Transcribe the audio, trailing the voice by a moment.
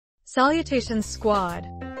Salutations Squad!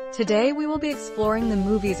 Today we will be exploring the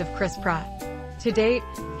movies of Chris Pratt. To date,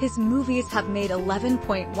 his movies have made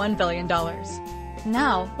 $11.1 billion.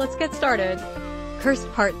 Now, let's get started. Cursed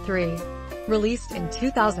Part 3. Released in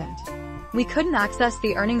 2000. We couldn't access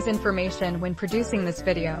the earnings information when producing this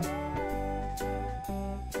video.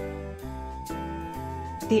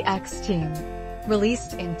 The X-Team.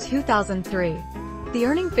 Released in 2003. The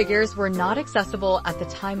earning figures were not accessible at the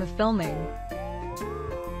time of filming.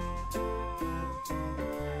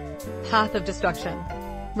 Path of Destruction.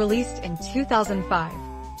 Released in 2005.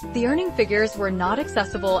 The earning figures were not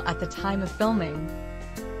accessible at the time of filming.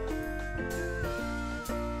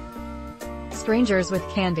 Strangers with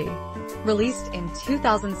Candy. Released in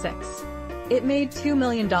 2006. It made $2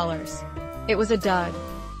 million. It was a dud.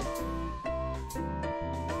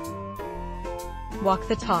 Walk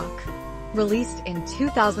the Talk. Released in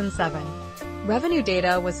 2007. Revenue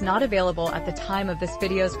data was not available at the time of this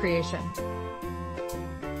video's creation.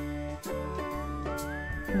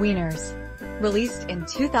 Wieners. Released in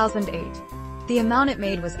 2008. The amount it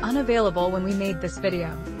made was unavailable when we made this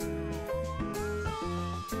video.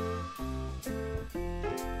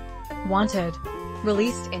 Wanted.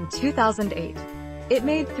 Released in 2008. It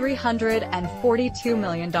made $342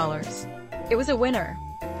 million. It was a winner.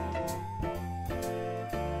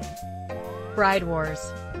 Bride Wars.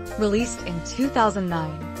 Released in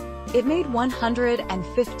 2009. It made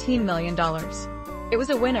 $115 million. It was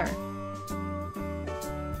a winner.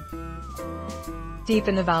 Deep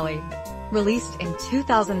in the Valley. Released in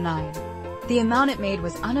 2009. The amount it made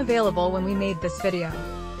was unavailable when we made this video.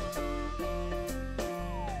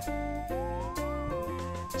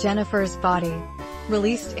 Jennifer's Body.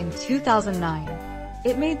 Released in 2009.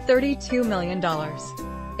 It made $32 million.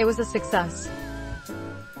 It was a success.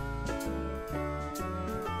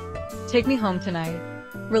 Take Me Home Tonight.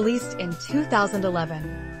 Released in 2011.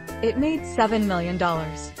 It made $7 million.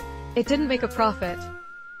 It didn't make a profit.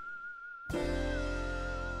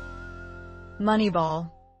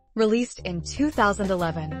 Moneyball. Released in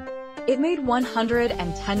 2011. It made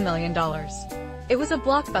 $110 million. It was a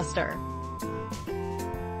blockbuster.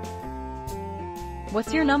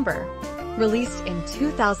 What's Your Number? Released in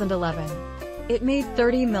 2011. It made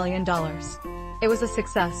 $30 million. It was a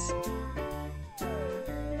success.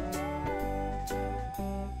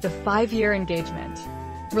 The 5-Year Engagement.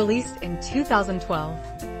 Released in 2012.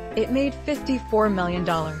 It made $54 million.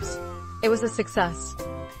 It was a success.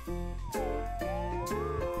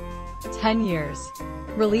 10 Years.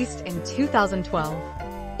 Released in 2012.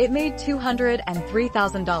 It made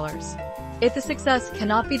 $203,000. If the success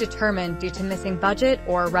cannot be determined due to missing budget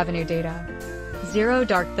or revenue data. Zero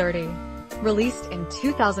Dark 30. Released in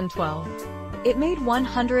 2012. It made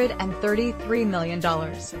 $133 million.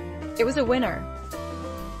 It was a winner.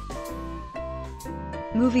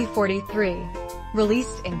 Movie 43.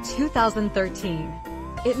 Released in 2013.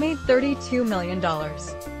 It made $32 million.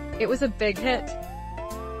 It was a big hit.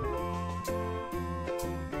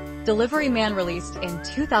 Delivery Man. Released in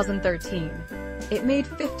 2013. It made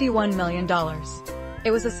 $51 million.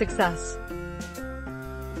 It was a success.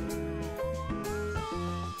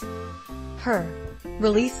 Her.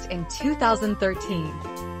 Released in 2013.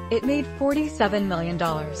 It made $47 million.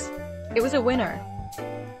 It was a winner.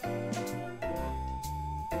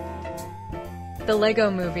 The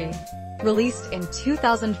Lego Movie. Released in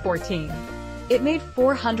 2014. It made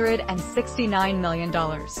 $469 million.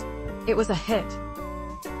 It was a hit.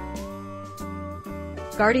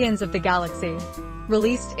 Guardians of the Galaxy.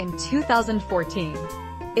 Released in 2014.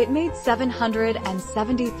 It made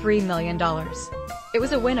 $773 million. It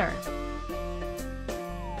was a winner.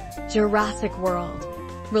 Jurassic World.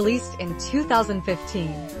 Released in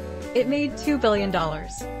 2015. It made $2 billion.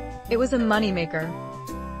 It was a moneymaker.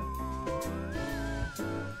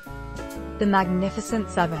 The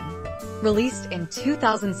Magnificent Seven. Released in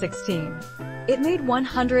 2016. It made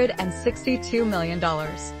 $162 million.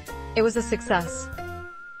 It was a success.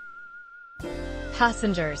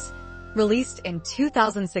 Passengers. Released in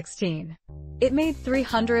 2016. It made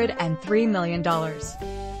 $303 million.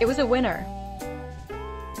 It was a winner.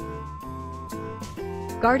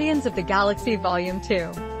 Guardians of the Galaxy Volume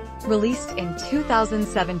 2. Released in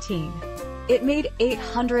 2017. It made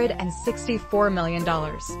 $864 million.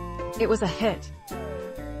 It was a hit.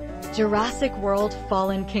 Jurassic World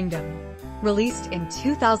Fallen Kingdom. Released in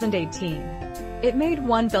 2018. It made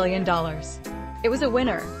 $1 billion. It was a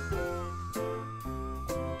winner.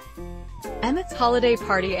 Emmett's Holiday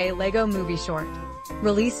Party, a Lego Movie short.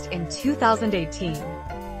 Released in 2018.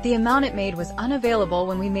 The amount it made was unavailable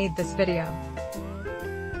when we made this video.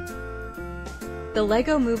 The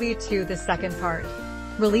Lego Movie 2: The Second Part.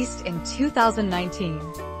 Released in 2019.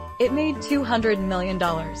 It made $200 million.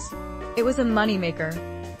 It was a moneymaker.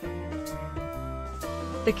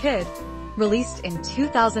 The Kid, released in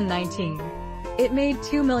 2019. It made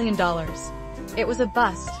 $2 million. It was a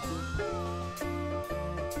bust.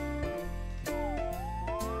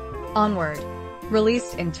 Onward,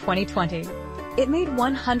 released in 2020. It made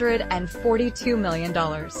 $142 million.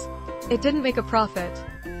 It didn't make a profit.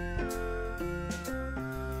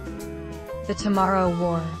 The Tomorrow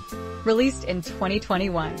War, released in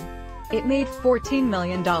 2021. It made $14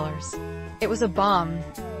 million. It was a bomb.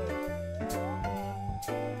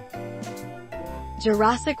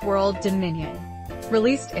 Jurassic World Dominion,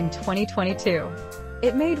 released in 2022.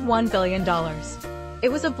 It made $1 billion.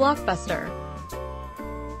 It was a blockbuster.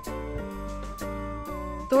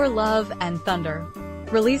 Thor: Love and Thunder,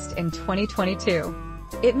 released in 2022.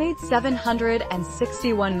 It made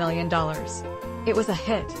 $761 million. It was a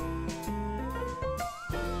hit.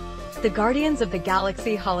 The Guardians of the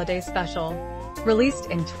Galaxy Holiday Special, released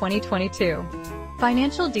in 2022.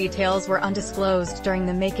 Financial details were undisclosed during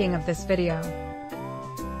the making of this video.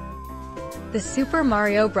 The Super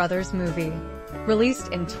Mario Bros. Movie, released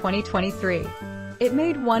in 2023. It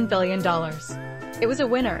made $1 billion. It was a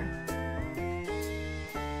winner.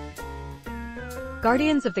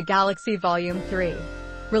 Guardians of the Galaxy Volume 3,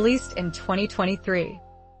 released in 2023.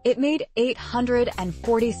 It made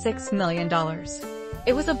 $846 million.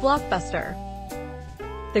 It was a blockbuster.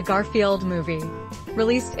 The Garfield Movie,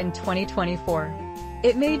 released in 2024.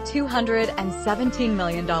 It made $217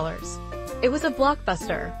 million. It was a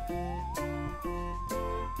blockbuster.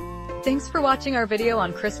 Thanks for watching our video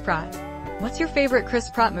on Chris Pratt. What's your favorite Chris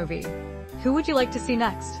Pratt movie? Who would you like to see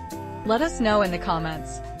next? Let us know in the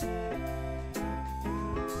comments.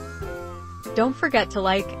 Don't forget to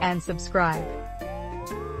like and subscribe.